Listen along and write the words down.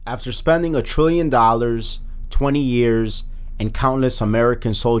After spending $1 trillion, 20 years, and countless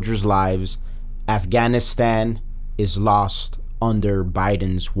American soldiers' lives, Afghanistan is lost under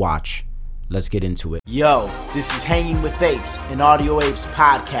Biden's watch. Let's get into it. Yo, this is Hanging with Apes, an Audio Apes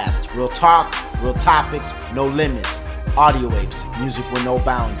podcast. Real talk, real topics, no limits. Audio Apes, music with no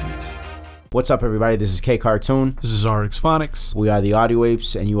boundaries. What's up, everybody? This is K Cartoon. This is RX Phonics. We are the Audio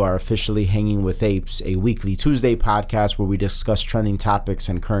Apes, and you are officially Hanging with Apes, a weekly Tuesday podcast where we discuss trending topics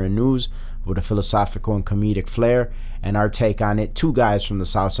and current news with a philosophical and comedic flair and our take on it. Two guys from the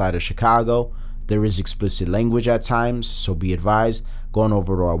south side of Chicago. There is explicit language at times, so be advised. Going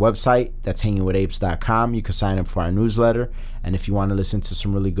over to our website, that's hangingwithapes.com. You can sign up for our newsletter. And if you want to listen to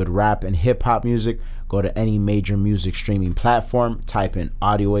some really good rap and hip-hop music, go to any major music streaming platform, type in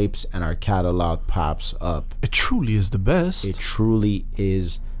Audio Apes, and our catalog pops up. It truly is the best. It truly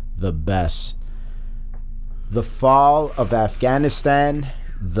is the best. The fall of Afghanistan,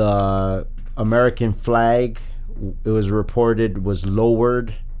 the American flag, it was reported, was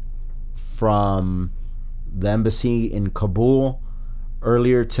lowered from the embassy in Kabul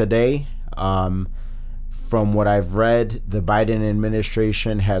earlier today. From what I've read, the Biden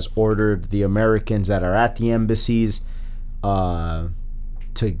administration has ordered the Americans that are at the embassies to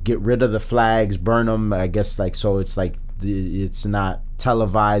get rid of the flags, burn them. I guess so it's it's not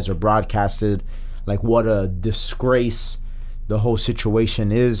televised or broadcasted. Like, what a disgrace the whole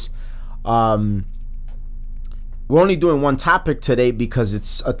situation is. We're only doing one topic today because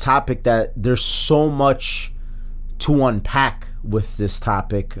it's a topic that there's so much to unpack with this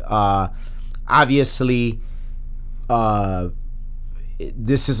topic. Obviously,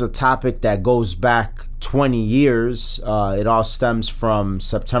 this is a topic that goes back 20 years. It all stems from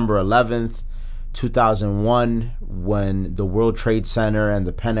September 11th, 2001, when the World Trade Center and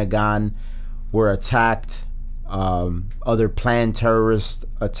the Pentagon were attacked. Other planned terrorist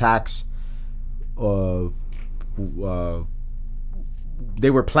attacks, they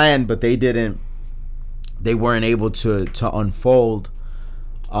were planned, but they weren't able to unfold.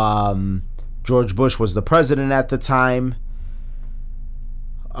 George Bush was the president at the time.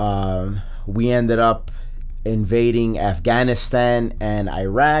 We ended up invading Afghanistan and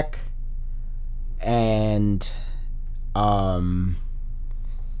Iraq, and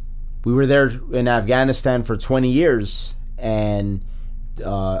we were there in Afghanistan for 20 years, and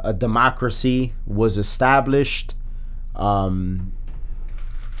a democracy was established.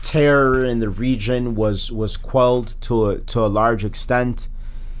 Terror in the region was quelled to a large extent,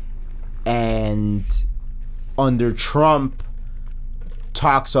 and under Trump,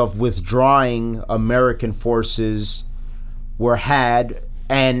 talks of withdrawing American forces were had,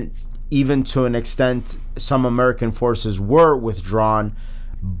 and even to an extent some American forces were withdrawn,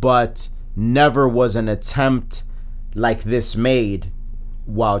 but never was an attempt like this made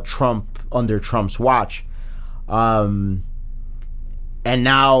while under Trump's watch. And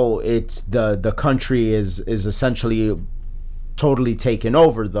now it's the country is essentially totally taken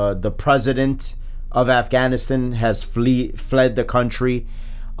over. The president of Afghanistan has fled the country.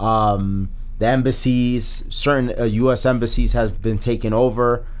 The embassies, certain U.S. embassies, have been taken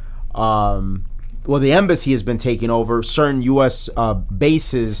over. The embassy has been taken over. Certain U.S.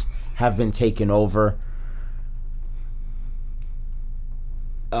 bases have been taken over.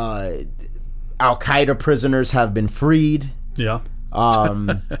 Al-Qaeda prisoners have been freed. Yeah.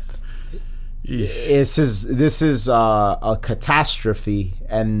 This is a catastrophe,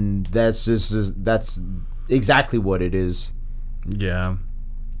 and that's exactly what it is. Yeah.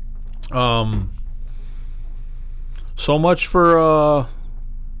 So much for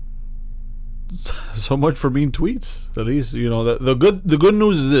mean tweets. At least, the good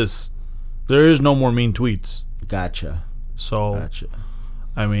news is this: there is no more mean tweets. Gotcha.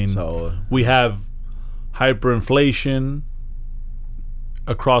 I mean, we have hyperinflation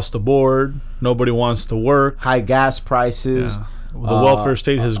across the board. Nobody wants to work. High gas prices. Yeah. The welfare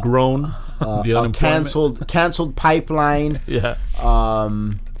state has grown. The unemployment. Canceled pipeline. Yeah.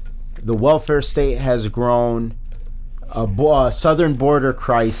 The welfare state has grown. A southern border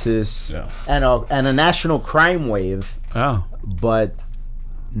crisis. Yeah. And a national crime wave. Yeah. But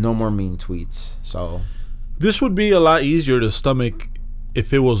no more mean tweets. So this would be a lot easier to stomach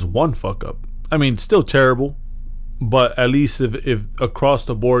if it was one fuck up. I mean, still terrible, but at least if across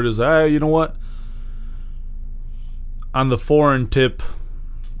the board is, you know what? On the foreign tip,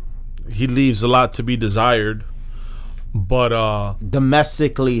 he leaves a lot to be desired. But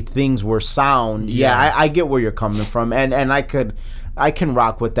domestically, things were sound. Yeah, I get where you're coming from, and I can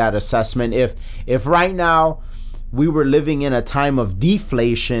rock with that assessment. If right now we were living in a time of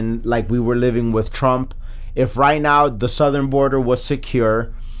deflation like we were living with Trump, if right now the southern border was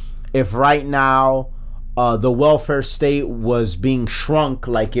secure, if right now the welfare state was being shrunk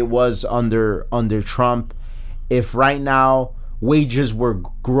like it was under Trump, if right now wages were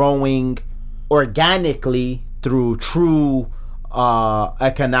growing organically through true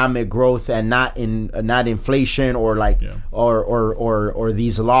economic growth and not inflation or like or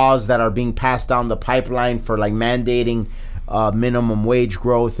these laws that are being passed down the pipeline for like mandating minimum wage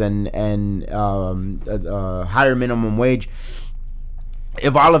growth and higher minimum wage,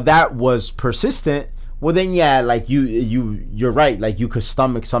 if all of that was persistent, well then like you're right, like you could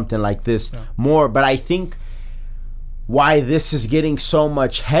stomach something like this more. But I think why this is getting so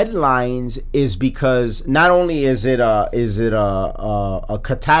much headlines is because not only is it a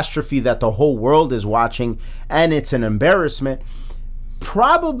catastrophe that the whole world is watching, and it's an embarrassment,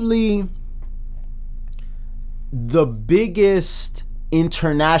 probably the biggest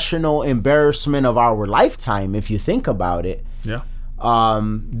international embarrassment of our lifetime, if you think about it. Yeah.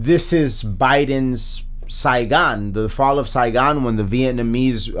 This is Biden's Saigon, the fall of Saigon, when the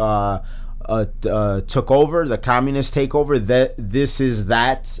Vietnamese took over, the communist takeover. This is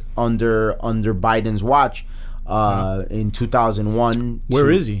that under Biden's watch in 2001.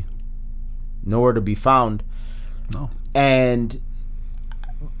 Where is he? Nowhere to be found. No. And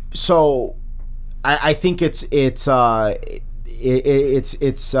so I think it's so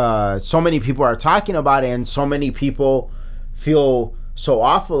many people are talking about it, and so many people feel so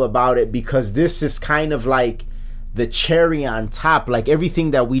awful about it, because this is kind of like the cherry on top. Like everything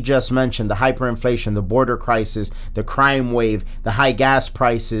that we just mentioned, the hyperinflation, the border crisis, the crime wave, the high gas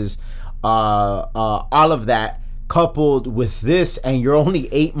prices, all of that coupled with this, and you're only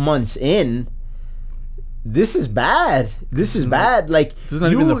 8 months in. This is bad. This is bad. Like, this is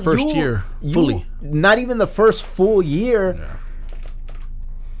not even the first year fully. Not even the first full year. Yeah.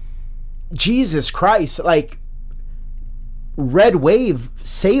 Jesus Christ! Like, red wave,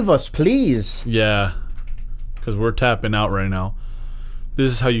 save us, please. Yeah, because we're tapping out right now.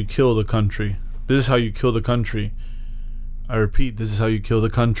 This is how you kill the country. This is how you kill the country. I repeat, this is how you kill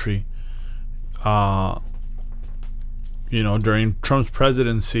the country. During Trump's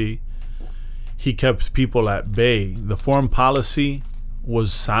presidency, he kept people at bay. The foreign policy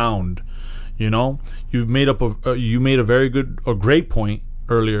was sound. You made a great point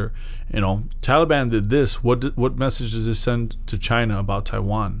earlier. Taliban did this. What message does this send to China about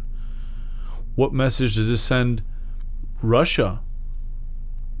Taiwan? What message does this send Russia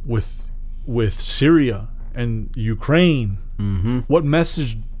with Syria and Ukraine? Mm-hmm. What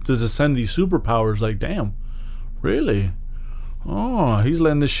message does it send these superpowers? Like, damn, really? Oh, he's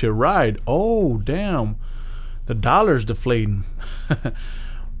letting this shit ride. Oh, damn, the dollar's deflating.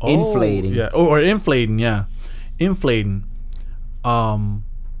 Inflating. Yeah, or inflating. Yeah, inflating.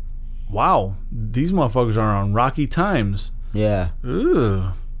 Wow, these motherfuckers are on rocky times. Yeah.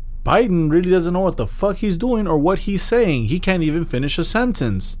 Ugh. Biden really doesn't know what the fuck he's doing or what he's saying. He can't even finish a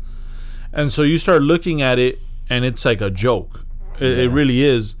sentence. And so you start looking at it, and it's like a joke. It really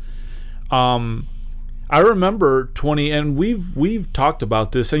is. I remember and we've talked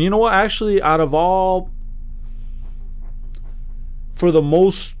about this, and you know what? Actually, out of all, for the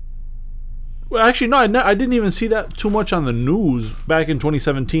most, well, actually no, I didn't even see that too much on the news back in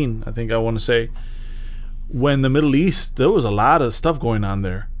 2017. I think I want to say, when the Middle East, there was a lot of stuff going on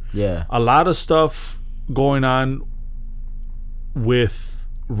there. Yeah, a lot of stuff going on with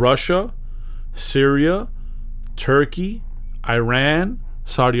Russia, Syria, Turkey, Iran,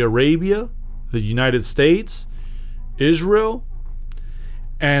 Saudi Arabia, the United States, Israel.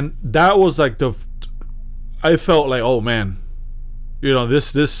 And that was like I felt like, oh man,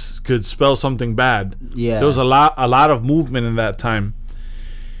 this could spell something bad. Yeah. There was a lot of movement in that time.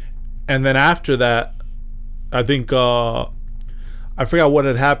 And then after that, I think I forgot what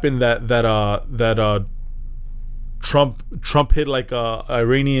had happened that Trump hit like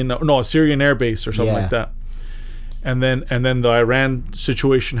a Syrian air base or something like that. And then the Iran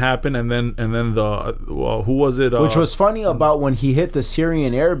situation happened, and then the who was it? Which was funny about when he hit the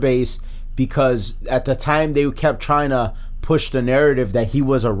Syrian air base, because at the time they kept trying to push the narrative that he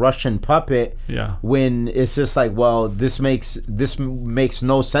was a Russian puppet. Yeah. When it's just like, well, this makes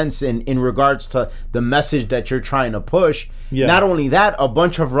no sense in regards to the message that you're trying to push. Yeah. Not only that, a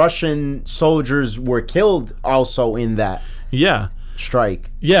bunch of Russian soldiers were killed also in that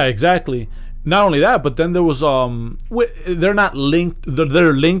strike. Yeah, exactly. Not only that, but then there was they're not linked.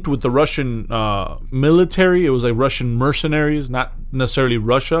 They're linked with the Russian military. It was like Russian mercenaries, not necessarily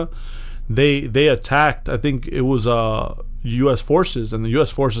Russia. They attacked. I think it was U.S. forces, and the U.S.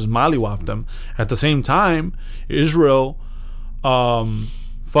 forces mollywopped them. At the same time, Israel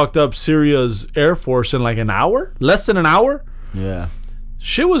fucked up Syria's air force in like an hour, less than an hour. Yeah.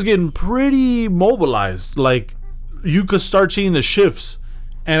 shit was getting pretty mobilized. Like, you could start seeing the shifts.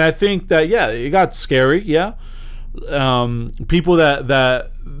 And I think that, yeah, it got scary, yeah. People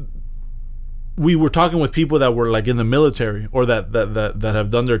that we were talking with people that were like in the military or that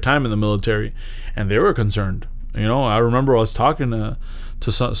have done their time in the military, and they were concerned. You know, I remember I was talking to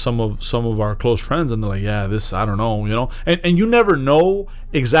some of our close friends, and they're like, yeah, this, I don't know, you know. And you never know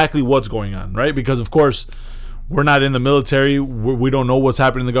exactly what's going on, right? Because, of course, we're not in the military. We don't know what's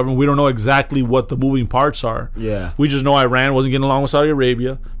happening in the government. We don't know exactly what the moving parts are. Yeah. We just know Iran wasn't getting along with Saudi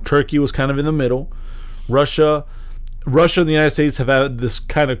Arabia. Turkey was kind of in the middle. Russia and the United States have had this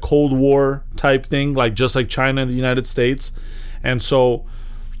kind of Cold War type thing, like just like China and the United States. And so,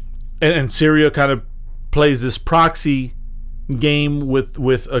 and Syria kind of plays this proxy game with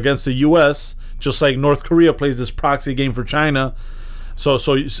against the U.S., just like North Korea plays this proxy game for China. So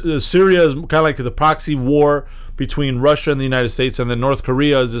Syria is kind of like the proxy war between Russia and the United States, and then North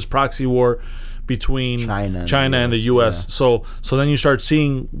Korea is this proxy war between China and the U.S. Yeah. So then you start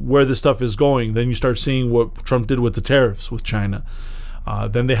seeing where this stuff is going. Then you start seeing what Trump did with the tariffs with China.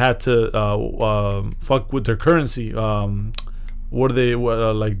 Then they had to fuck with their currency. What do they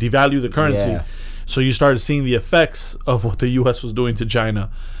like? Devalue the currency. Yeah. So you started seeing the effects of what the U.S. was doing to China.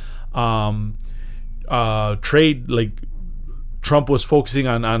 Trade, like Trump was focusing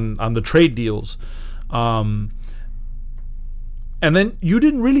on the trade deals. And then you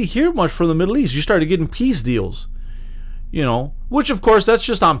didn't really hear much from the Middle East. You started getting peace deals, you know, which of course that's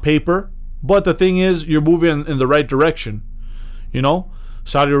just on paper. But the thing is, you're moving in the right direction, you know.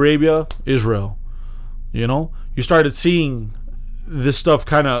 Saudi Arabia, Israel, you know. You started seeing this stuff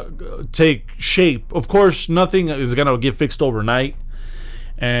kind of take shape. Of course, nothing is going to get fixed overnight,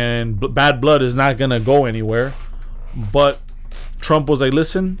 and bad blood is not going to go anywhere. But Trump was like,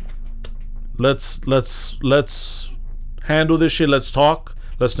 listen, let's handle this shit. Let's talk.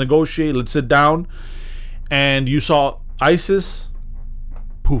 Let's negotiate. Let's sit down. And you saw ISIS,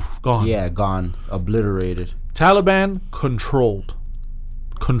 poof, gone. Yeah, gone. Obliterated. Taliban, controlled.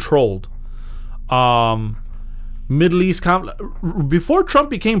 Middle East before Trump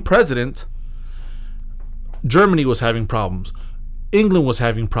became president, Germany was having problems. England was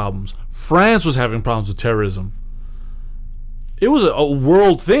having problems. France was having problems with terrorism. It was a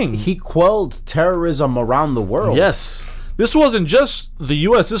world thing. He quelled terrorism around the world. Yes. This wasn't just the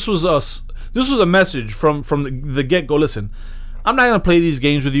U.S. This was a message from the get-go. Listen, I'm not going to play these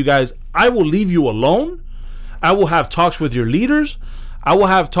games with you guys. I will leave you alone. I will have talks with your leaders. I will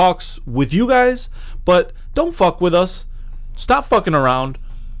have talks with you guys. But don't fuck with us. Stop fucking around.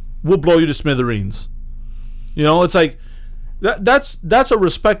 We'll blow you to smithereens. You know, it's like that's a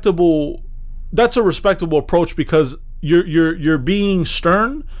respectable approach, because you're being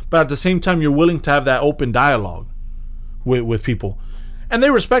stern, but at the same time you're willing to have that open dialogue with people, and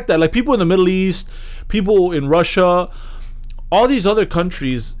they respect that. Like people in the Middle East, people in Russia, all these other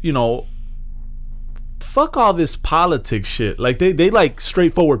countries, you know, fuck all this politics shit. Like they like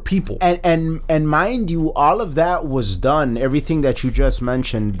straightforward people. And mind you, all of that was done. Everything that you just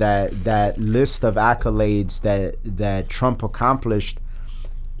mentioned, that list of accolades that Trump accomplished.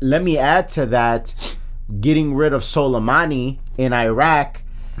 Let me add to that, getting rid of Soleimani in Iraq.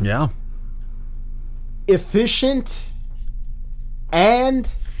 Yeah. Efficient, and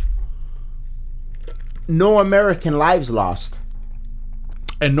no American lives lost.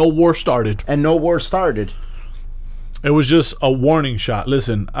 And no war started. It was just a warning shot.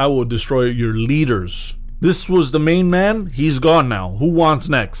 Listen, I will destroy your leaders. This was the main man. He's gone now. Who wants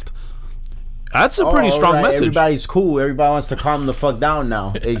next? That's a pretty strong message. Everybody's cool. Everybody wants to calm the fuck down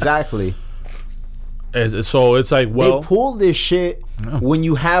now. Exactly. So it's like, well, they pull this shit when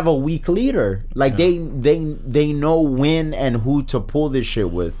you have a weak leader. Like they know when and who to pull this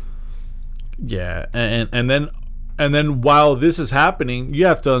shit with. Yeah, and then while this is happening, you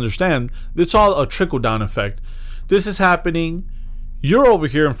have to understand it's all a trickle down effect. This is happening. You're over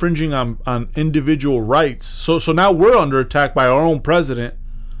here infringing on individual rights. So now we're under attack by our own president.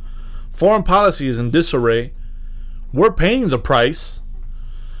 Foreign policy is in disarray. We're paying the price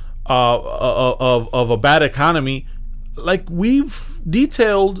of a bad economy, like we've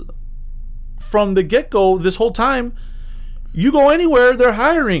detailed from the get-go this whole time. You go anywhere, they're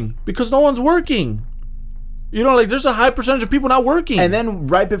hiring because no one's working. You know, like there's a high percentage of people not working. And then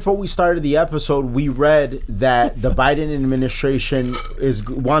right before we started the episode, we read that the Biden administration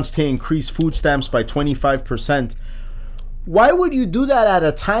wants to increase food stamps by 25%. Why would you do that at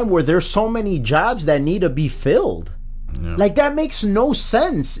a time where there's so many jobs that need to be filled? Yeah. Like that makes no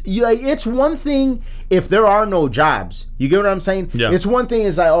sense. It's one thing if there are no jobs. You get what I'm saying? Yeah. It's one thing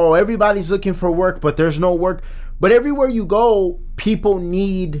is like, oh, everybody's looking for work, but there's no work. But everywhere you go, people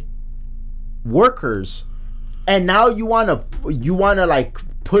need workers. And now you wanna like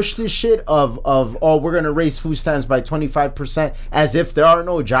push this shit of oh, we're gonna raise food stamps by 25% as if there are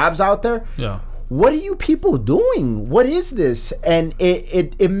no jobs out there. Yeah. What are you people doing? What is this? And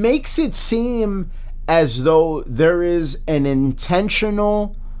it makes it seem as though there is an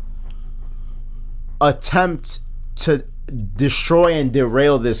intentional attempt to destroy and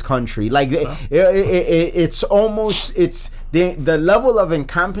derail this country. Like it's almost the level of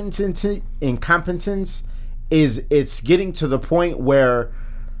incompetence is it's getting to the point where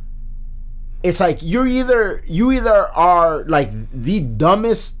it's like you either are like the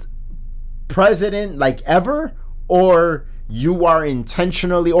dumbest president like ever, or you are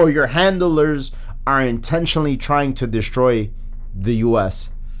intentionally, or your handlers are intentionally trying to destroy the US.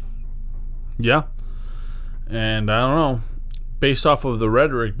 Yeah. And I don't know, based off of the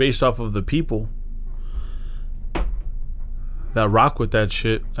rhetoric, based off of the people that rock with that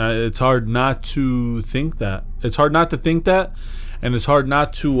shit, it's hard not to think that. It's hard not to think that, and it's hard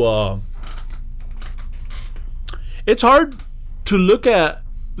not to it's hard to look at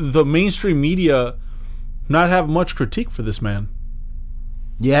the mainstream media not have much critique for this man.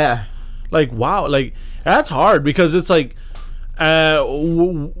 Yeah. Like, wow, like that's hard, because it's like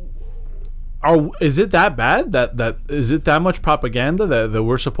is it that bad? That is it that much propaganda that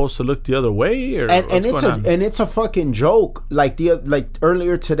we're supposed to look the other way? Or it's a fucking joke. Like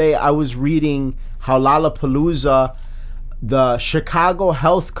earlier today, I was reading how Lollapalooza, the Chicago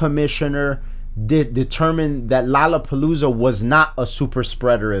Health Commissioner, determined that Lollapalooza was not a super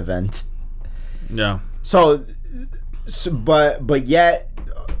spreader event. Yeah. So but yet,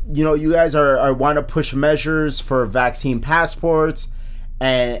 you know, you guys are want to push measures for vaccine passports.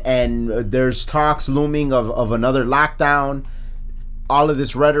 And there's talks looming of another lockdown. All of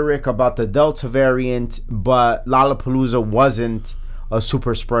this rhetoric about the Delta variant, but Lollapalooza wasn't a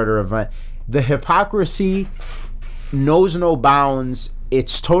super spreader event. The hypocrisy knows no bounds.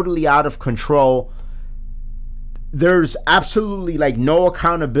 It's totally out of control. There's absolutely like no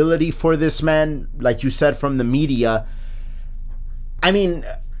accountability for this man, like you said, from the media. I mean,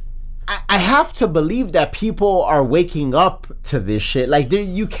 I have to believe that people are waking up to this shit. Like,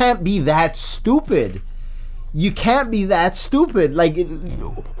 you can't be that stupid. You can't be that stupid. Like,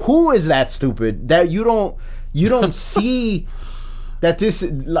 who is that stupid that you don't see that this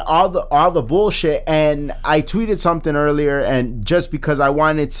all the bullshit? And I tweeted something earlier, and just because I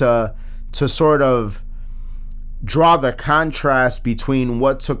wanted to sort of draw the contrast between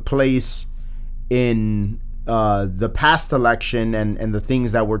what took place in the past election and the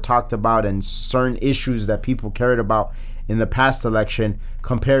things that were talked about and certain issues that people cared about in the past election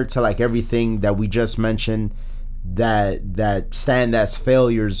compared to like everything that we just mentioned that stand as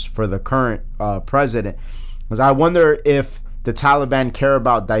failures for the current president. Because I wonder if the Taliban care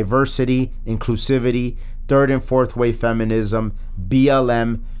about diversity, inclusivity, third and fourth wave feminism,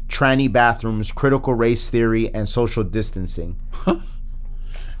 BLM, tranny bathrooms, critical race theory, and social distancing.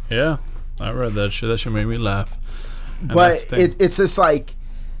 Yeah. I read that shit. That shit made me laugh. And but it's just like,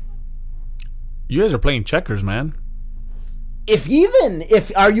 you guys are playing checkers, man.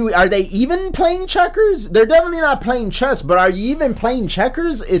 Are they even playing checkers? They're definitely not playing chess. But are you even playing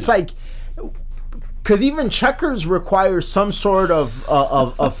checkers? It's like, because even checkers require some sort of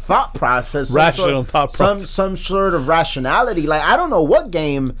thought process, some sort of rationality. Like, I don't know what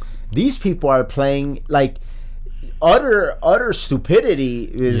game these people are playing. Like, utter stupidity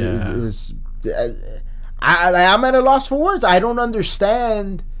is I'm at a loss for words. I don't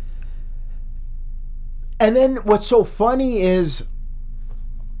understand. And then what's so funny is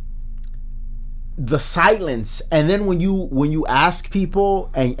the silence. And then when you ask people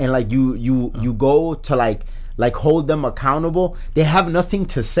and like you go to like hold them accountable, they have nothing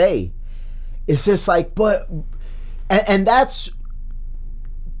to say. It's just like, but and that's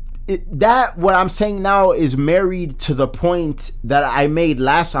that what I'm saying now is married to the point that I made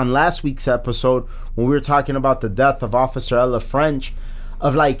on last week's episode when we were talking about the death of Officer Ella French,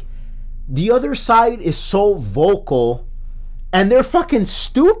 of like, the other side is so vocal and they're fucking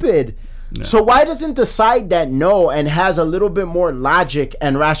stupid. Yeah. So why doesn't the side that know and has a little bit more logic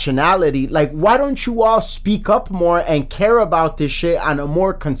and rationality, like, why don't you all speak up more and care about this shit on a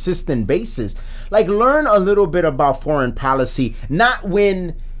more consistent basis? Like, learn a little bit about foreign policy, not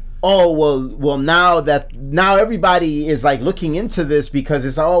when now everybody is like looking into this because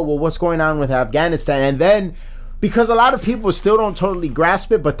it's what's going on with Afghanistan, and then because a lot of people still don't totally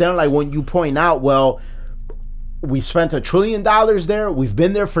grasp it, but then like when you point out, well, we spent $1 trillion there, we've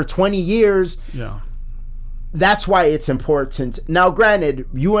been there for 20 years. Yeah. that's why it's important. Now, granted,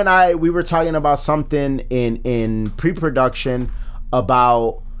 you and I, we were talking about something in pre-production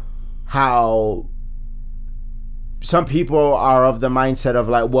about how some people are of the mindset of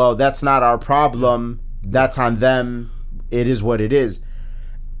like, well, that's not our problem. That's on them. It is what it is.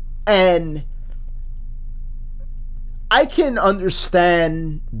 And I can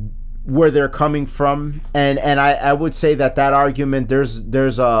understand where they're coming from, and I would say that argument, there's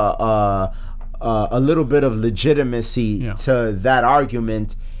a little bit of legitimacy to that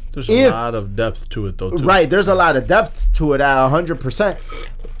argument. There's a lot of depth to it, though, too. Right, there's a lot of depth to it at 100%.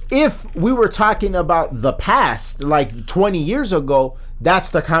 If we were talking about the past, like 20 years ago, that's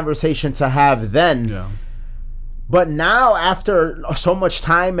the conversation to have then. Yeah. But now, after so much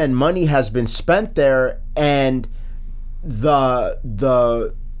time and money has been spent there, and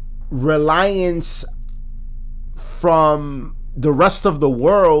the reliance from the rest of the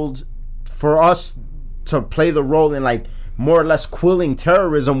world for us to play the role in like more or less quelling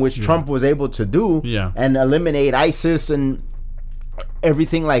terrorism, which Trump was able to do, and eliminate ISIS and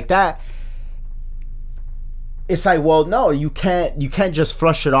everything like that, it's like, well, no, you can't just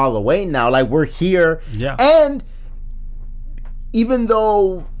flush it all away now. Like, we're here, and even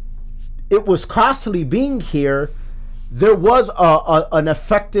though it was costly being here, there was an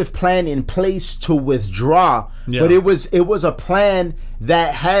effective plan in place to withdraw. But it was a plan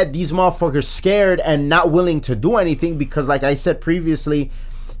that had these motherfuckers scared and not willing to do anything, because like I said previously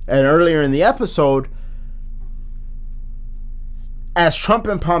and earlier in the episode, as Trump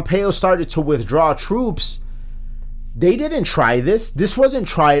and Pompeo started to withdraw troops, they didn't try this. This wasn't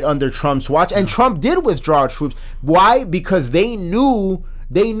tried under Trump's watch. And Trump did withdraw troops. Why? Because they knew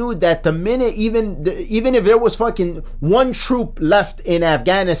that the minute, even if there was fucking one troop left in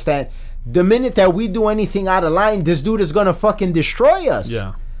Afghanistan, the minute that we do anything out of line, this dude is gonna fucking destroy us.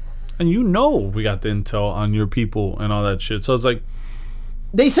 Yeah. And we got the intel on your people and all that shit. So it's like,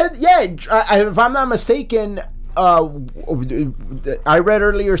 they said, if I'm not mistaken, I read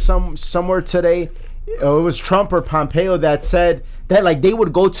earlier somewhere today, it was Trump or Pompeo that said that like they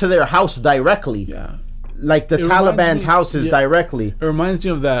would go to their house directly. Yeah. Like the Taliban's houses directly. It reminds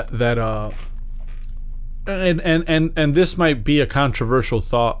me of that and this might be a controversial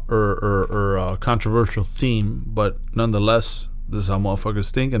thought or a controversial theme, but nonetheless, this is how motherfuckers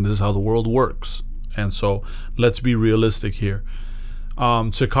think and this is how the world works. And so let's be realistic here.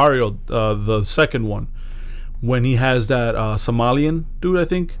 Sicario, the second one, when he has that Somalian dude, I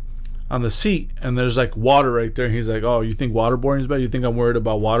think, on the seat, and there's like water right there, and he's like, oh, you think waterboarding is bad? You think I'm worried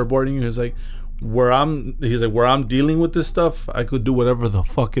about waterboarding you? He's like, where I'm dealing with this stuff, I could do whatever the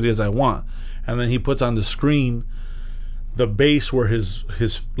fuck it is I want. And then he puts on the screen the base where his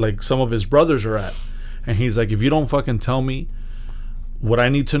like some of his brothers are at, and he's like, if you don't fucking tell me what I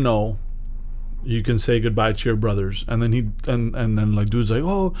need to know, you can say goodbye to your brothers. And then and then like dude's like,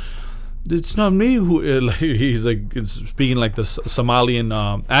 oh, it's not me who, like, he's like speaking like the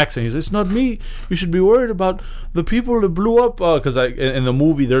Somalian accent. He's like, it's not me. You should be worried about the people that blew up, because in the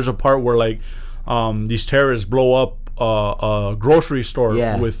movie there's a part where like these terrorists blow up a grocery store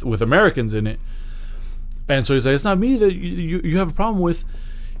with Americans in it, and so he's like, it's not me that you have a problem with,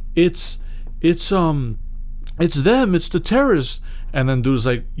 it's them, it's the terrorists. And then dude's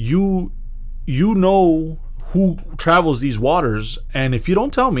like, you know who travels these waters, and if you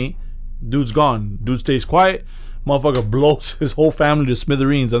don't tell me, dude's gone. Dude stays quiet. Motherfucker blows his whole family to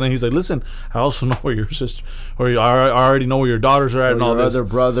smithereens. And then he's like, listen, I also know where your sister, or I already know where your daughters are at, and all this. Other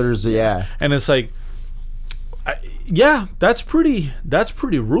brothers, And it's like, that's pretty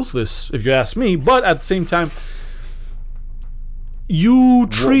ruthless if you ask me. But at the same time, you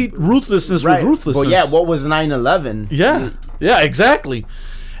treat ruthlessness with ruthlessness. Well, what was 9/11? Yeah, exactly.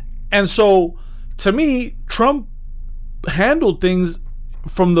 And so, to me, Trump handled things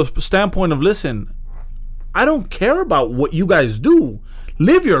from the standpoint of, listen, I don't care about what you guys do.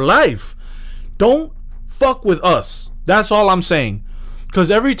 Live your life. Don't fuck with us. That's all I'm saying. Because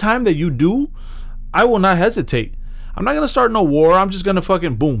every time that you do, I will not hesitate. I'm not going to start no war. I'm just going to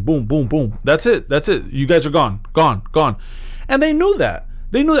fucking boom, boom, boom, boom. That's it. You guys are gone. And they knew that.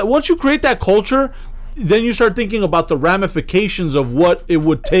 Once you create that culture, then you start thinking about the ramifications of what it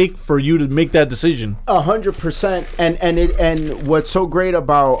would take for you to make that decision. 100%. And what's so great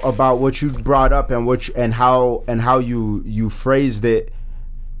about what you brought up and how you phrased it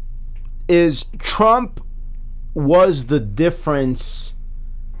is Trump was the difference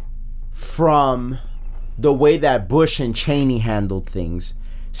from the way that Bush and Cheney handled things.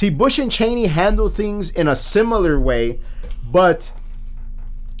 See, Bush and Cheney handled things in a similar way, but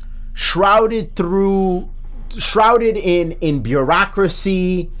shrouded in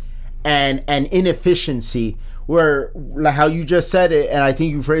bureaucracy and inefficiency, where like how you just said it, and I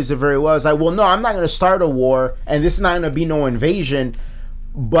think you phrased it very well. It's like, well, no, I'm not going to start a war, and this is not going to be no invasion,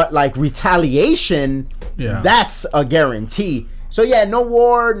 but like retaliation, that's a guarantee. So yeah, no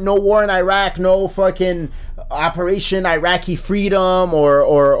war in Iraq, no fucking Operation Iraqi Freedom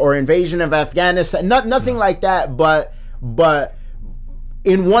or invasion of Afghanistan, nothing like that. But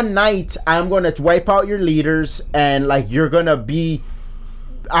in one night, I'm gonna wipe out your leaders, and like you're gonna be,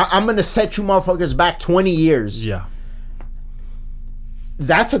 I'm gonna set you motherfuckers back 20 years. Yeah.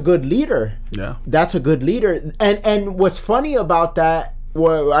 That's a good leader. Yeah. That's a good leader. And what's funny about that,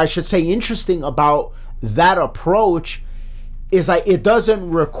 or I should say interesting about that approach, is like it doesn't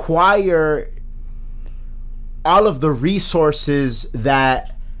require all of the resources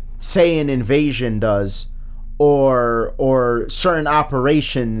that, say, an invasion does, or certain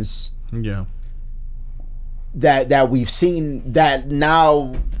operations that we've seen that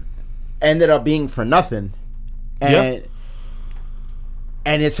now ended up being for nothing. And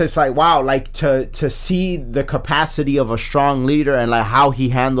and it's just like, wow, like to see the capacity of a strong leader and like how he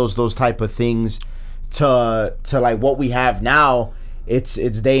handles those type of things to like what we have now, it's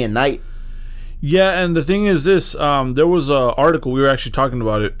day and night. Yeah, and the thing is this, there was an article, we were actually talking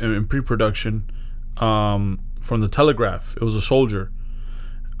about it in pre-production, from the Telegraph. It was a soldier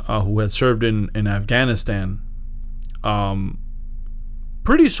who had served in Afghanistan.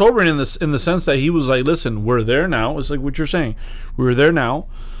 Pretty sobering in the sense that he was like, listen, we're there now. It's like what you're saying. We're there now.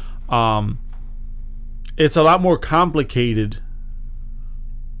 It's a lot more complicated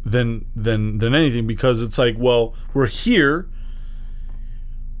than anything, because it's like, well, we're here.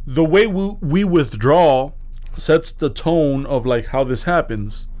 The way we withdraw sets the tone of like how this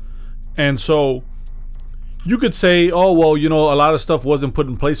happens. And so you could say, oh, well, you know, a lot of stuff wasn't put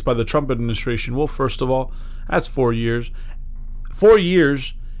in place by the Trump administration. Well, first of all, that's 4 years. 4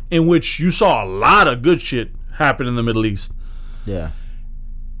 years in which you saw a lot of good shit happen in the Middle East. Yeah.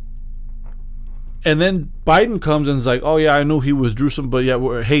 And then Biden comes and is like, oh yeah, I knew he withdrew some, but yeah,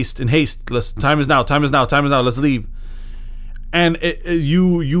 we're haste. Time is now, let's leave. And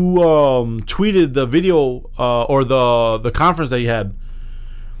you tweeted the video or the conference that he had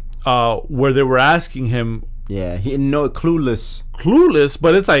where they were asking him. Yeah, clueless. Clueless,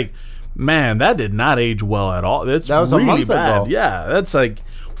 but it's like, man, that did not age well at all. That was really a month bad. Ago. Yeah, that's like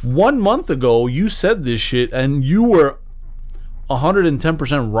 1 month ago you said this shit and you were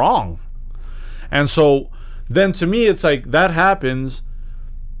 110% wrong. And so then to me it's like that happens.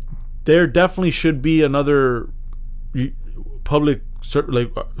 There definitely should be another public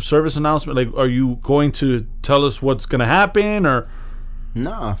service announcement. Like, are you going to tell us what's going to happen or?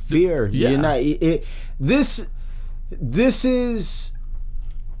 Nah, fear. Yeah. You're not. This is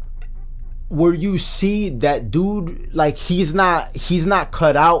where you see that dude, like he's not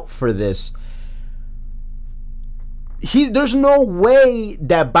cut out for this. There's no way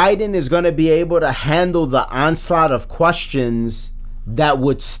that Biden is going to be able to handle the onslaught of questions that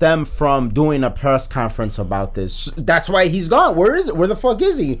would stem from doing a press conference about this. That's why he's gone. Where is it? Where the fuck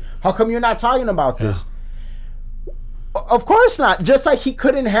is he? How come you're not talking about this? Of course not. Just like he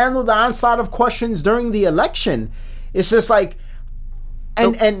couldn't handle the onslaught of questions during the election. It's just like,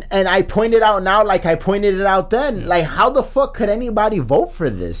 and I pointed out now, like I pointed it out then, like how the fuck could anybody vote for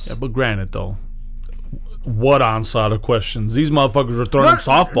this? Yeah, but granted though, what onslaught of questions? These motherfuckers were throwing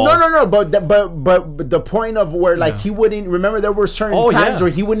softballs. No. But the point of where like he wouldn't remember, there were certain times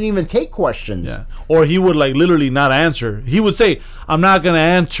where he wouldn't even take questions. Yeah. Or he would like literally not answer. He would say, "I'm not gonna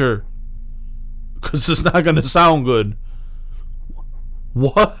answer because it's not gonna sound good."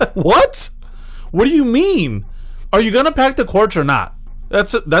 What? What do you mean? Are you gonna pack the courts or not?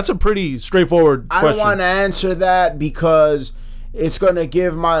 That's a pretty straightforward question. I don't want to answer that because it's gonna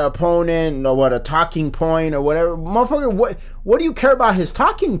give my opponent a talking point or whatever. Motherfucker, what do you care about his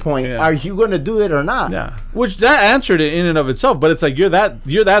talking point? Yeah. Are you gonna do it or not? Yeah. Which that answered it in and of itself, but it's like you're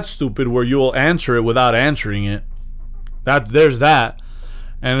that stupid where you'll answer it without answering it. There's that.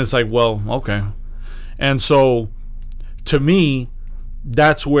 And it's like, well, okay. And so to me,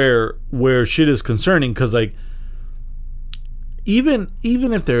 that's where shit is concerning, because like even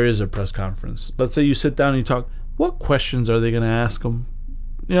if there is a press conference, let's say you sit down and you talk, what questions are they going to ask him?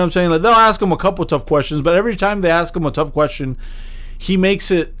 You know what I'm saying? Like they'll ask him a couple tough questions, but every time they ask him a tough question, he makes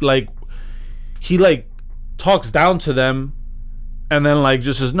it like he like talks down to them and then like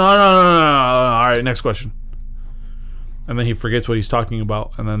just says no. All right, next question. And then he forgets what he's talking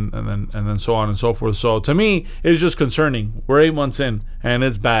about, and then so on and so forth. So to me, it's just concerning. We're 8 months in, and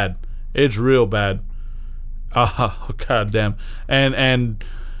it's bad. It's real bad. Oh, god damn. And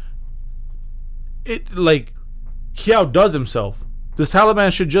it like he outdoes himself. This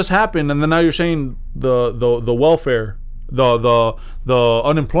Taliban shit just happened, and then now you're saying the welfare, the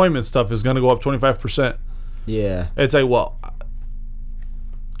unemployment stuff is gonna go up 25%. Yeah. It's like, well,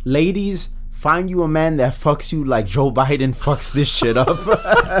 ladies, find you a man that fucks you like Joe Biden fucks this shit up.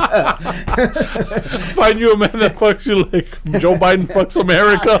 Find you a man that fucks you like Joe Biden fucks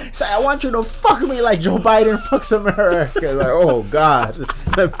America. Say, I want you to fuck me like Joe Biden fucks America. Like, oh God,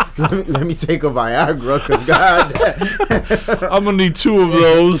 let me take a Viagra, cause God, I'm gonna need 2 of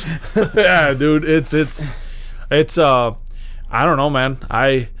those. Yeah, dude, it's I don't know, man.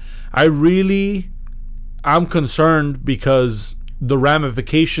 I'm concerned because the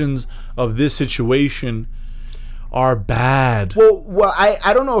ramifications of this situation are bad. Well,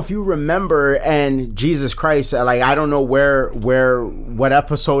 I don't know if you remember, and Jesus Christ, like, I don't know what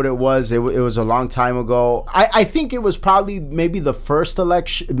episode it was. It was a long time ago. I think it was probably maybe the first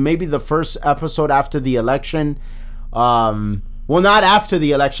election, maybe the first episode after the election. Well, not after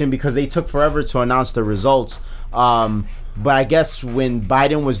the election, because they took forever to announce the results. But I guess when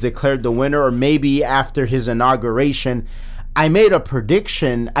Biden was declared the winner, or maybe after his inauguration, I made a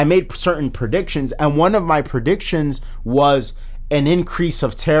prediction. I made certain predictions, and one of my predictions was an increase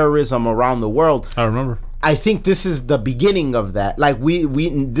of terrorism around the world. I remember. I think this is the beginning of that. Like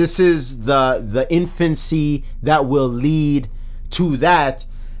this is the infancy that will lead to that,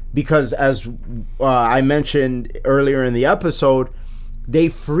 because as I mentioned earlier in the episode, they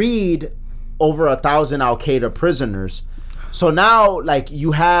freed over 1,000 Al-Qaeda prisoners. So now, like,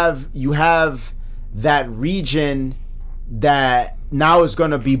 you have that region that now is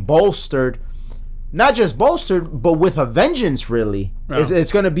going to be bolstered, not just bolstered, but with a vengeance, really. Yeah.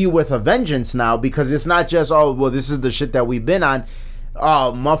 It's going to be with a vengeance now, because it's not just, oh, well, this is the shit that we've been on.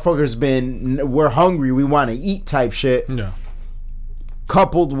 Oh, motherfuckers we're hungry, we want to eat type shit. Yeah.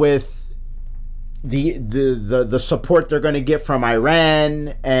 Coupled with the support they're going to get from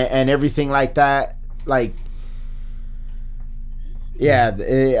Iran and everything like that. Like,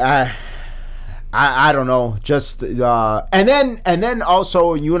 yeah, I don't know. Just and then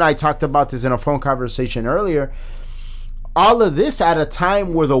also, you and I talked about this in a phone conversation earlier. All of this at a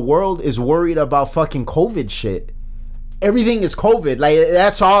time where the world is worried about fucking COVID shit. Everything is COVID. Like,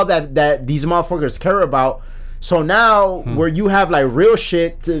 that's all that these motherfuckers care about. So now, where you have like real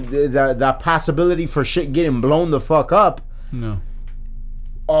shit, the possibility for shit getting blown the fuck up. No.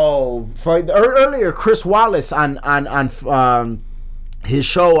 Oh, earlier, Chris Wallace on his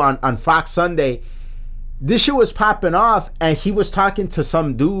show on Fox Sunday, this shit was popping off, and he was talking to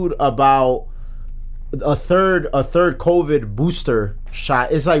some dude about a third COVID booster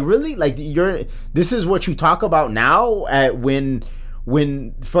shot. It's like, really? Like, this is what you talk about now when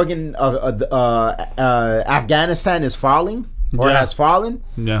fucking Afghanistan is falling or has fallen?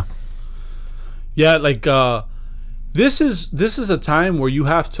 Yeah. Like, this is a time where you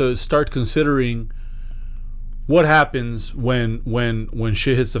have to start considering what happens when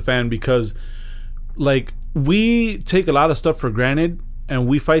shit hits the fan, because, like, we take a lot of stuff for granted, and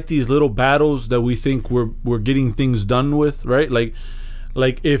we fight these little battles that we think we're getting things done with, right? Like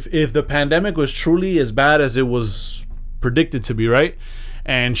if the pandemic was truly as bad as it was predicted to be, right?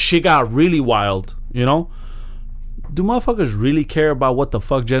 And shit got really wild, you know? Do motherfuckers really care about what the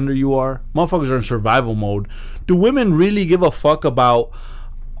fuck gender you are? Motherfuckers are in survival mode. Do women really give a fuck about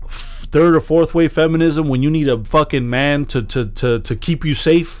third or fourth wave feminism when you need a fucking man to keep you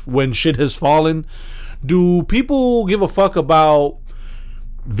safe when shit has fallen? Do people give a fuck about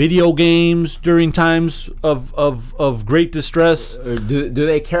video games during times of great distress? Do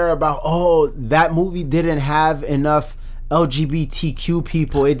they care about, oh, that movie didn't have enough LGBTQ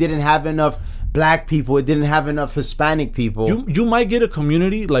people, it didn't have enough black people, it didn't have enough Hispanic people? You might get a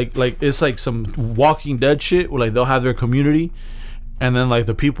community like it's like some Walking Dead shit where, like, they'll have their community, and then, like,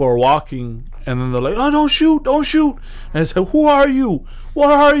 the people are walking, and then they're like, oh, don't shoot. And it's like, who are you?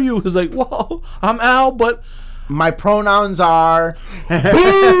 What are you? It's like, well, I'm Al, but my pronouns are...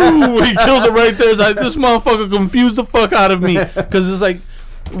 Boom! He kills it right there. It's like, this motherfucker confused the fuck out of me. Because it's like,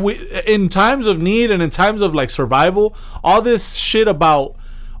 in times of need and in times of, like, survival, all this shit about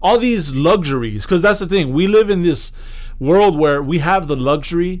all these luxuries, because that's the thing. We live in this world where we have the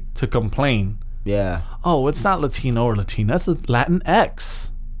luxury to complain. Yeah. Oh, it's not Latino or Latina. That's a Latin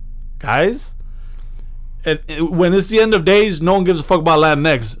X, guys. And when it's the end of days, no one gives a fuck about Latin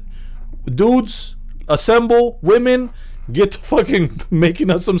X. Dudes, assemble. Women, get to fucking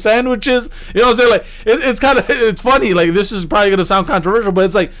making us some sandwiches. You know what I'm saying? Like, it's kind of, it's funny. Like, this is probably gonna sound controversial, but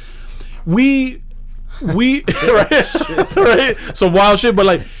it's like we right? Some wild shit, but,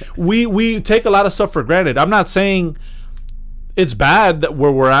 like, we take a lot of stuff for granted. I'm not saying it's bad that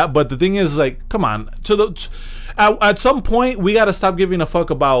where we're at, but the thing is, like, come on, at some point we got to stop giving a fuck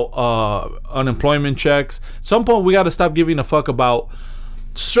about unemployment checks. At some point we got to stop giving a fuck about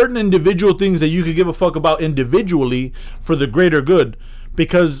certain individual things that you could give a fuck about individually for the greater good,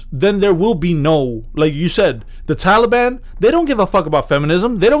 because then there will be no, like you said, the Taliban, they don't give a fuck about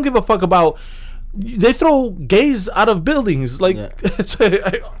feminism. They don't give a fuck about, they throw gays out of buildings. Like,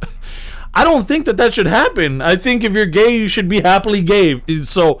 I don't think that should happen. I think if you're gay, you should be happily gay.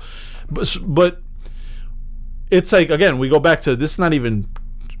 So, but it's like, again, we go back to, this is not even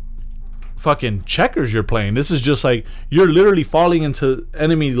fucking checkers you're playing. This is just like, you're literally falling into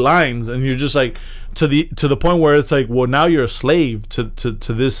enemy lines, and you're just like, to the point where it's like, well, now you're a slave to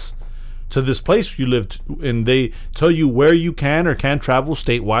this place you live and they tell you where you can or can't travel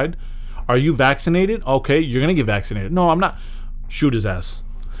statewide. Are you vaccinated? Okay, you're gonna get vaccinated. No, I'm not. Shoot his ass.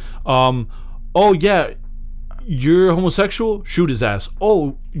 Oh yeah, you're homosexual? Shoot his ass.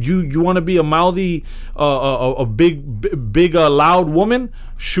 Oh, you want to be a mouthy, a big loud woman?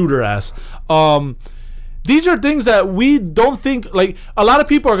 Shoot her ass. These are things that we don't think, like, a lot of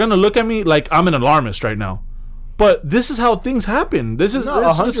people are gonna look at me like I'm an alarmist right now. But this is how things happen. This is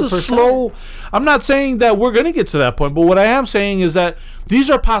slow. I'm not saying that we're going to get to that point, but what I am saying is that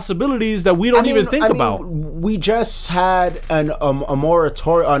these are possibilities that we don't even think about. We just had a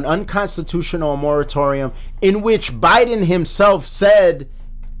moratorium, an unconstitutional moratorium, in which Biden himself said,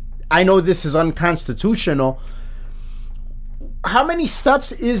 I know this is unconstitutional. How many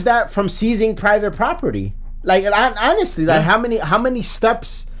steps is that from seizing private property? Like, honestly, like, how many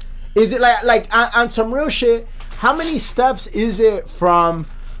steps is it? Like on some real shit, how many steps is it from,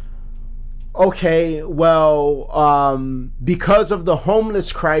 okay, well, because of the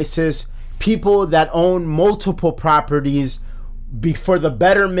homeless crisis, people that own multiple properties, for the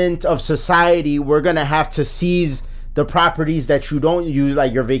betterment of society, we're going to have to seize the properties that you don't use,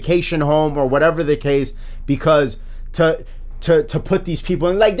 like your vacation home or whatever the case, because to put these people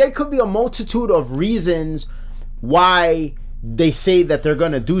in, like, there could be a multitude of reasons why they say that they're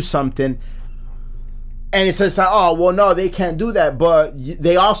going to do something. And it says, oh, well, no, they can't do that. But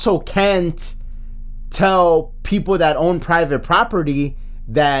they also can't tell people that own private property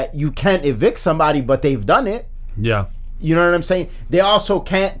that you can't evict somebody, but they've done it. Yeah. You know what I'm saying? They also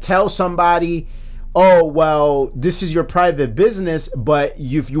can't tell somebody, oh, well, this is your private business, but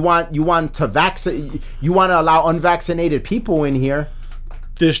if you want to allow unvaccinated people in here.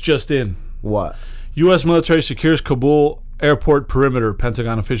 This just in. What? U.S. military secures Kabul airport perimeter,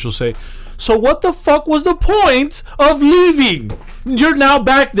 Pentagon officials say. So what the fuck was the point of leaving? You're now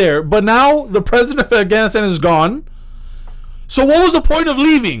back there, but now the president of Afghanistan is gone. So what was the point of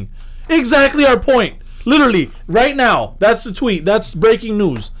leaving? Exactly our point. Literally, right now. That's the tweet. That's breaking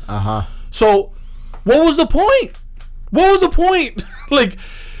news. Uh-huh. So what was the point? What was the point? Like,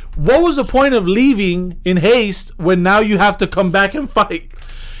 what was the point of leaving in haste when now you have to come back and fight?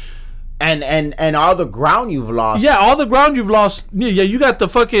 And all the ground you've lost. Yeah, all the ground you've lost. Yeah, you got the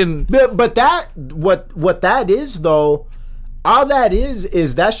fucking. But that what that is though, all that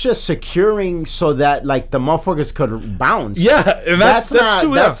is that's just securing so that, like, the motherfuckers could bounce. Yeah, and that's not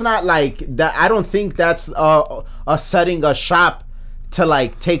true, that's not like that. I don't think that's a setting a shop to,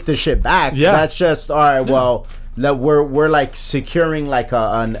 like, take the shit back. Yeah, that's just all right. Well, we're like securing like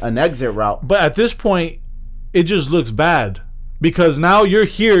an exit route. But at this point, it just looks bad. Because now you're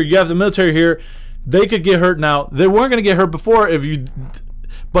here, you have the military here, they could get hurt now. They weren't going to get hurt before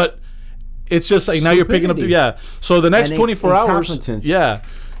but it's just like, stupidity. Now you're picking up so the next 24 hours. Yeah.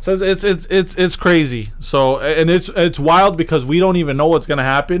 So it's crazy. So, and it's wild because we don't even know what's going to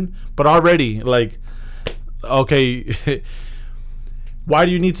happen, but already, like, okay, why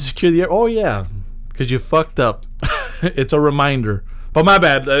do you need to secure the air? Oh yeah, because you fucked up. It's a reminder. But my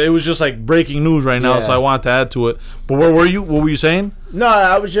bad. It was just like breaking news right now, so I wanted to add to it. But where were you? What were you saying? No,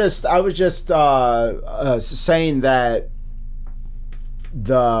 I was just saying that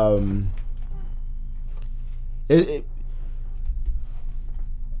the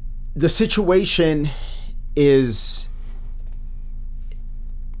situation is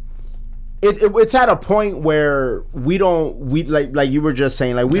it's at a point where we like you were just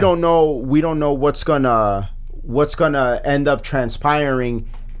saying, like, we don't know what's gonna end up transpiring,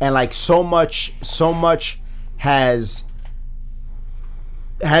 and like so much has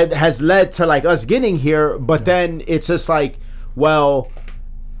led to, like, us getting here, but then it's just like, well,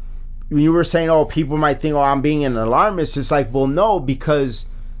 you were saying, oh, people might think, oh, I'm being an alarmist. It's like, well, no, because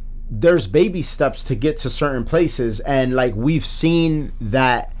there's baby steps to get to certain places, and like we've seen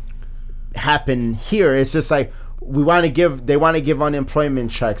that happen here. It's just like, they want to give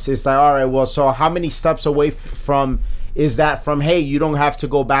unemployment checks. It's like, all right, well, so how many steps away from is that from, hey, you don't have to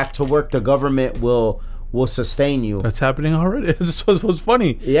go back to work, the government will sustain you. That's happening already. This was what's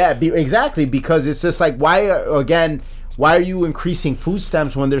funny. Yeah, exactly, because it's just like, why are you increasing food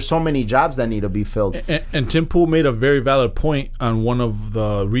stamps when there's so many jobs that need to be filled? And Tim Pool made a very valid point on one of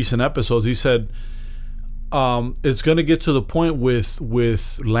the recent episodes. He said it's going to get to the point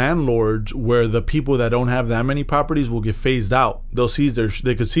with landlords where the people that don't have that many properties will get phased out.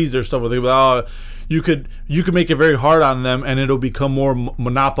 They could seize their stuff. Or they go, oh, you could make it very hard on them, and it'll become more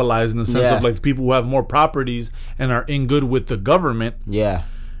monopolized in the sense of like the people who have more properties and are in good with the government. Yeah,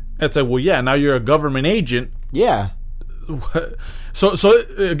 it's like, well, yeah, now you're a government agent. Yeah. So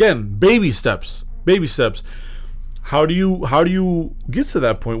again, baby steps. How do you get to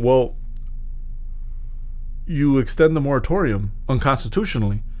that point? Well, you extend the moratorium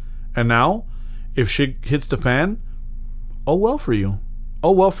unconstitutionally, and now if shit hits the fan, oh well for you.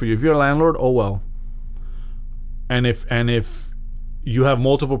 If you're a landlord, oh well. And if you have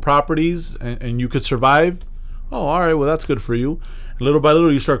multiple properties and you could survive, oh, all right, well, that's good for you. Little by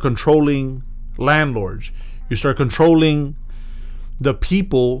little, you start controlling landlords. You start controlling the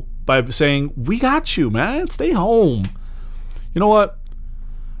people by saying, we got you, man. Stay home. You know what?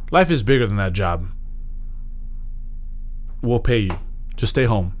 Life is bigger than that job. We'll pay you. Just stay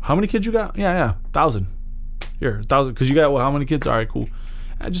home. How many kids you got? Yeah, 1,000. Here, 1,000. Because you got, well, how many kids? All right, cool.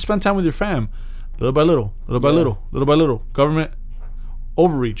 Just spend time with your fam. Little by little. Government,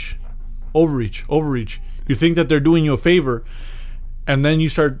 overreach. You think that they're doing you a favor, and then you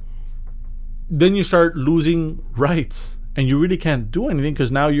start losing rights, and you really can't do anything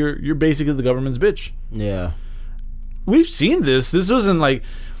because now you're basically the government's bitch. Yeah, we've seen this. This wasn't like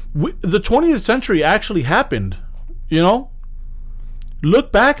the 20th century actually happened. You know,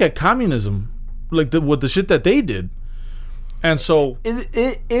 look back at communism, like what the shit that they did, and so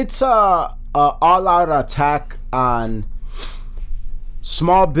it's a all-out attack on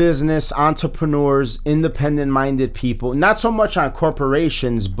small business, entrepreneurs, independent-minded people. Not so much on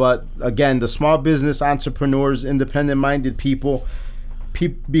corporations, but again, the small business entrepreneurs, independent-minded people,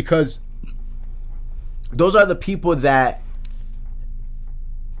 because those are the people that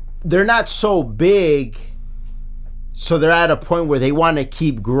they're not so big, so they're at a point where they want to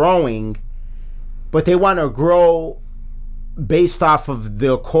keep growing, but they want to grow based off of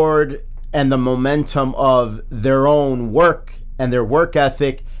the accord and the momentum of their own work and their work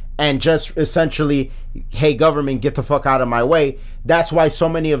ethic, and just essentially, hey, government, get the fuck out of my way. That's why so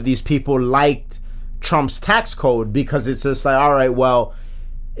many of these people liked Trump's tax code, because it's just like, all right, well,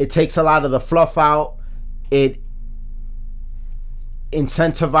 it takes a lot of the fluff out. It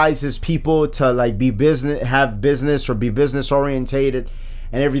incentivizes people to like have business or be business orientated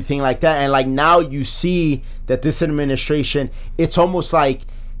and everything like that. And like now you see that this administration, it's almost like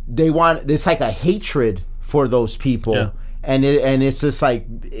it's like a hatred for those people. Yeah. And it's just like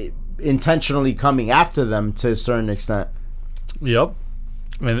intentionally coming after them to a certain extent. Yep.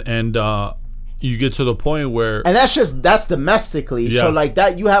 And you get to the point where, and that's domestically. Yeah. So like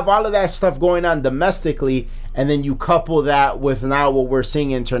that, you have all of that stuff going on domestically, and then you couple that with now what we're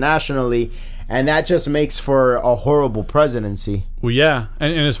seeing internationally, and that just makes for a horrible presidency. Well, yeah,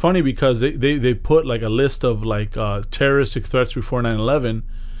 and it's funny because they put like a list of like terroristic threats before 9/11,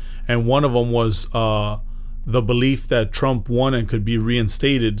 and one of them was the belief that Trump won and could be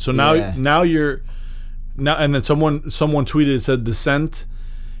reinstated. So now and then someone tweeted and said dissent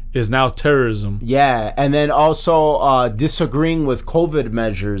is now terrorism. Yeah, and then also disagreeing with COVID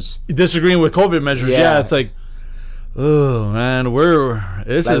measures. Yeah, it's like, oh man, where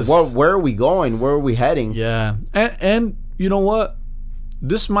are we going? Where are we heading? Yeah, and you know what?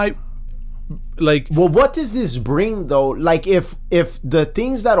 This might, like, well, what does this bring though? Like, if the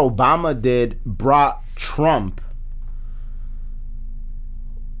things that Obama did brought Trump,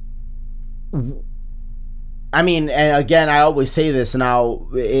 I mean, and again, I always say this now,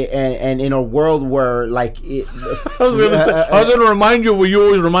 and in a world where like I was gonna remind you what you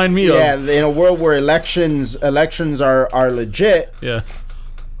always remind me of. Yeah, in a world where elections are legit. Yeah.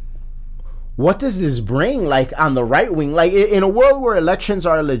 What does this bring, like, on the right wing? Like, in a world where elections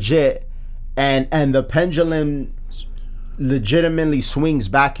are legit, and the pendulum legitimately swings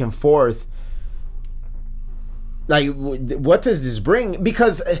back and forth, like, what does this bring?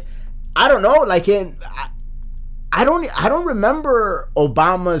 Because I don't know, like, I don't remember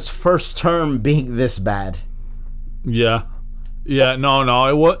Obama's first term being this bad. Yeah, no,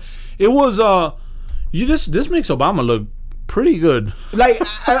 it was this makes Obama look pretty good. Like,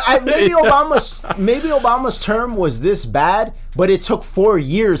 maybe Obama's term was this bad, but it took 4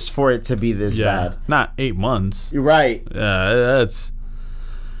 years for it to be this bad. Not 8 months. You're right. Yeah,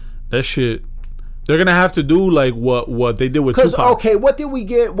 that shit. They're gonna have to do like what they did with Tupac. Because okay, what did we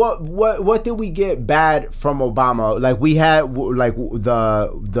get? What did we get bad from Obama? Like we had like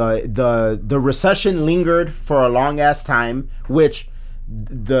the recession lingered for a long ass time, which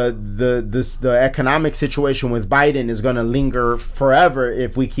the economic situation with Biden is gonna linger forever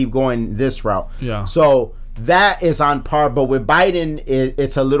if we keep going this route. Yeah. So that is on par, but with Biden,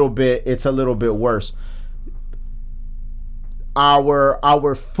 it's a little bit worse.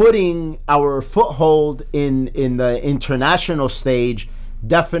 Our foothold in the international stage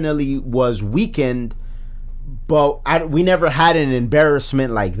definitely was weakened, but we never had an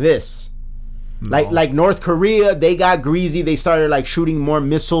embarrassment like this. No. Like North Korea, they got greasy. They started like shooting more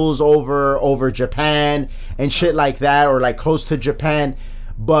missiles over Japan and shit like that, or like close to Japan.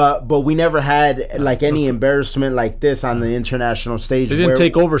 But we never had like any embarrassment like this on the international stage. They didn't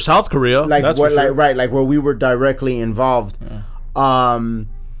take over South Korea, like that's what, for sure. like where we were directly involved. Yeah.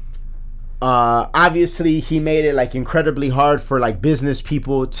 Obviously, he made it like incredibly hard for like business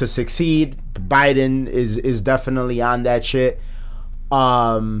people to succeed. Biden is definitely on that shit.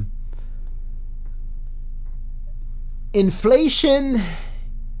 Inflation,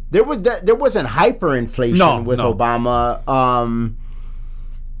 there wasn't hyperinflation with Obama.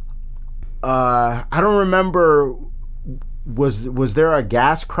 I don't remember. Was there a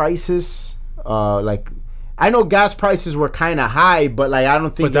gas crisis? Like, I know gas prices were kind of high, but like I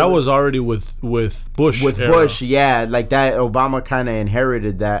don't think. But that was already with Bush. With era. Bush, yeah, like that. Obama kind of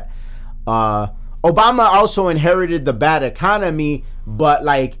inherited that. Obama also inherited the bad economy, but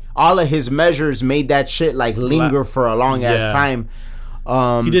like all of his measures made that shit like linger for a long ass time.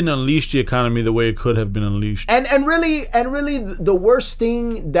 He didn't unleash the economy the way it could have been unleashed. And really the worst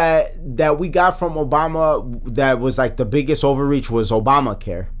thing that we got from Obama that was like the biggest overreach was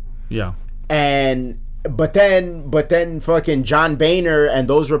Obamacare. Yeah. But then fucking John Boehner and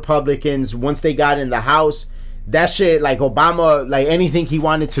those Republicans, once they got in the House, that shit, like Obama, like anything he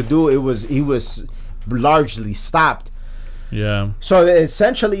wanted to do, he was largely stopped. Yeah. So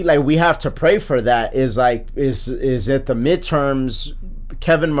essentially, like we have to pray for that. Is at the midterms,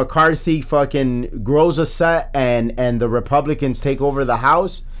 Kevin McCarthy fucking grows a set and the Republicans take over the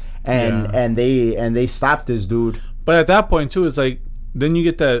House and they stop this dude. But at that point too, it's like then you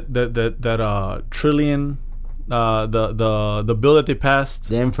get that trillion, the bill that they passed,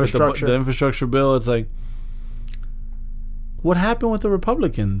 the infrastructure bill. It's like, what happened with the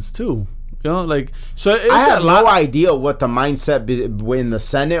Republicans too? You know, like, so it's I have no idea what the mindset in the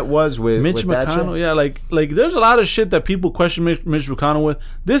Senate was with Mitch with McConnell. Yeah, like there's a lot of shit that people question Mitch McConnell with.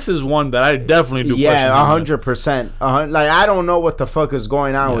 This is one that I definitely do. Yeah, 100%. Like I don't know what the fuck is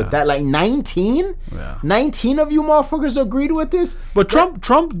going on with that. Like 19 of you motherfuckers agreed with this. But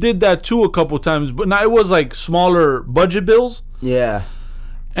Trump did that too a couple times. But now it was like smaller budget bills. Yeah,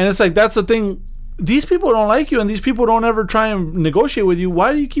 and it's like that's the thing. These people don't like you, and these people don't ever try and negotiate with you.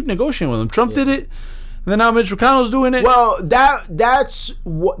 Why do you keep negotiating with them? Trump did it, and then now Mitch McConnell's doing it. Well, that's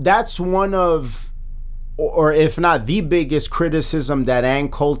one of, or if not the biggest criticism that Ann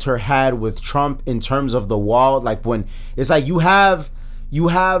Coulter had with Trump in terms of the wall. Like when it's like you had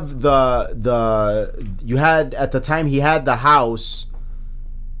at the time he had the House,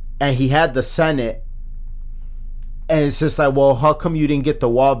 and he had the Senate, and it's just like, well, how come you didn't get the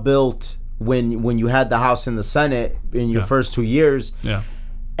wall built when you had the House and the Senate in your first 2 years? Yeah.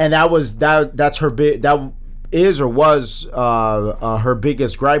 And that's her big, that is or was her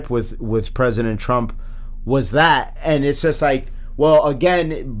biggest gripe with President Trump was that. And it's just like, well,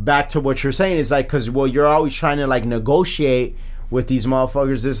 again, back to what you're saying, is like, because you're always trying to like negotiate with these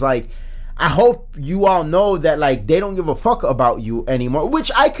motherfuckers. It's like, I hope you all know that like they don't give a fuck about you anymore,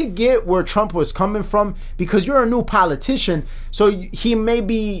 which I could get where Trump was coming from, because you're a new politician, so you're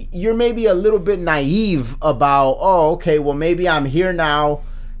maybe a little bit naive about, oh, okay, well maybe I'm here now,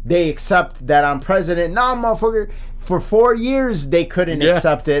 they accept that I'm president. Nah, motherfucker, for 4 years they couldn't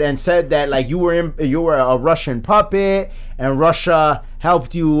accept it and said that like you were a Russian puppet and Russia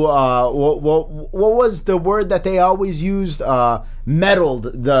helped you. What was the word that they always used?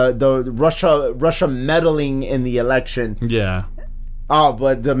 Meddled, the Russia meddling in the election. Yeah. Oh,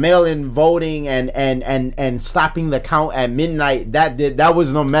 but the mail-in voting and stopping the count at midnight, that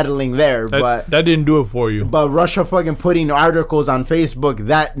was no meddling there. But that didn't do it for you. But Russia fucking putting articles on Facebook,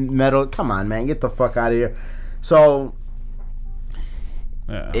 that meddle. Come on, man, get the fuck out of here. So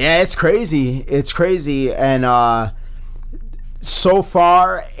yeah, it's crazy. And so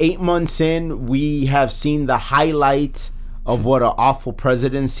far, 8 months in, we have seen the highlight of what an awful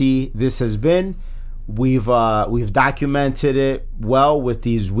presidency this has been. We've documented it well with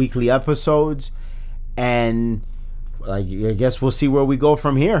these weekly episodes, and like I guess we'll see where we go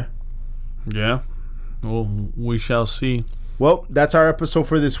from here. Yeah, Well, we shall see. Well, that's our episode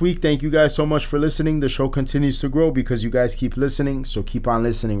for this week. Thank you guys so much for listening. The show continues to grow because you guys keep listening, so keep on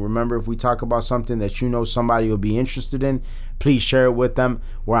listening. Remember, if we talk about something that you know somebody will be interested in, please share it with them.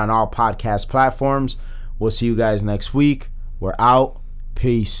 We're on all podcast platforms. We'll see you guys next week. We're out.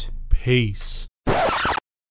 Peace. Peace.